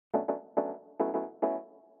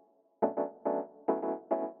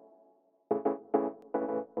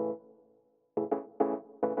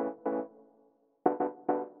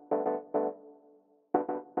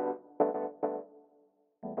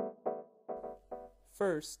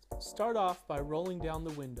First, start off by rolling down the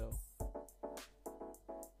window.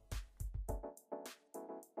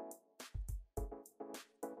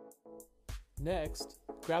 Next,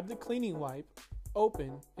 grab the cleaning wipe,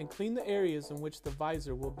 open, and clean the areas in which the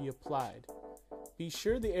visor will be applied. Be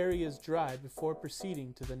sure the area is dry before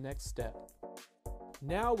proceeding to the next step.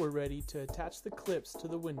 Now we're ready to attach the clips to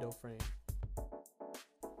the window frame.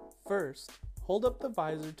 First, hold up the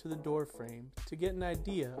visor to the door frame to get an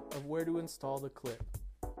idea of where to install the clip.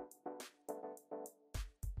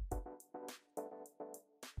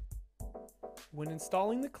 When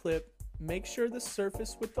installing the clip, make sure the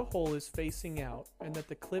surface with the hole is facing out and that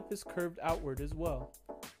the clip is curved outward as well.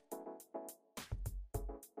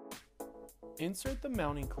 Insert the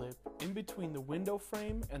mounting clip in between the window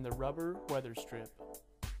frame and the rubber weather strip.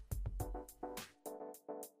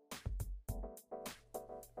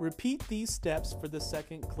 Repeat these steps for the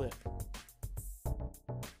second clip.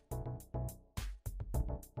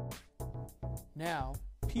 Now,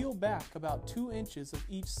 peel back about 2 inches of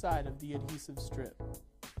each side of the adhesive strip.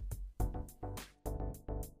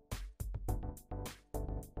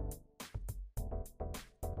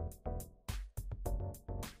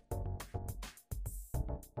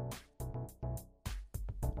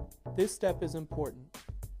 This step is important.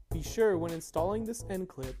 Be sure when installing this end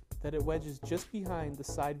clip that it wedges just behind the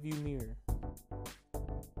side view mirror.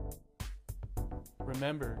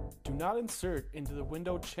 Remember, do not insert into the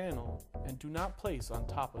window channel and do not place on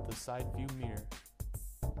top of the side view mirror.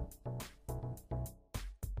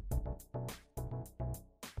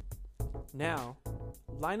 Now,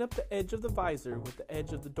 line up the edge of the visor with the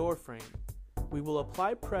edge of the door frame. We will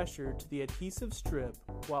apply pressure to the adhesive strip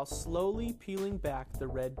while slowly peeling back the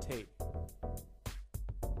red tape.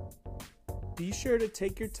 Be sure to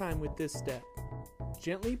take your time with this step.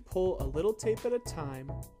 Gently pull a little tape at a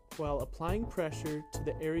time while applying pressure to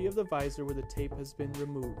the area of the visor where the tape has been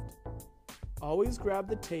removed. Always grab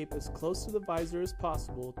the tape as close to the visor as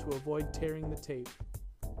possible to avoid tearing the tape.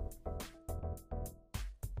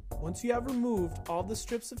 Once you have removed all the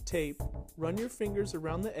strips of tape, run your fingers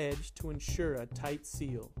around the edge to ensure a tight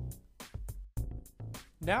seal.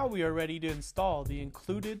 Now we are ready to install the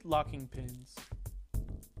included locking pins.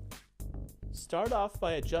 Start off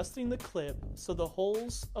by adjusting the clip so the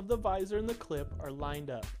holes of the visor and the clip are lined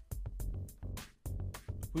up.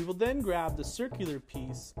 We will then grab the circular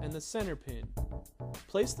piece and the center pin.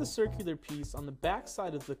 Place the circular piece on the back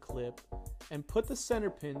side of the clip and put the center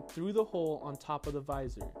pin through the hole on top of the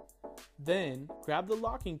visor. Then, grab the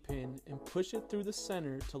locking pin and push it through the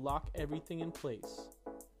center to lock everything in place.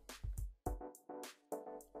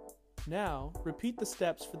 Now, repeat the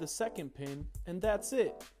steps for the second pin, and that's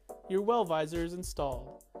it! Your WellVisor is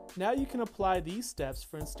installed. Now you can apply these steps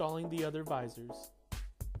for installing the other visors.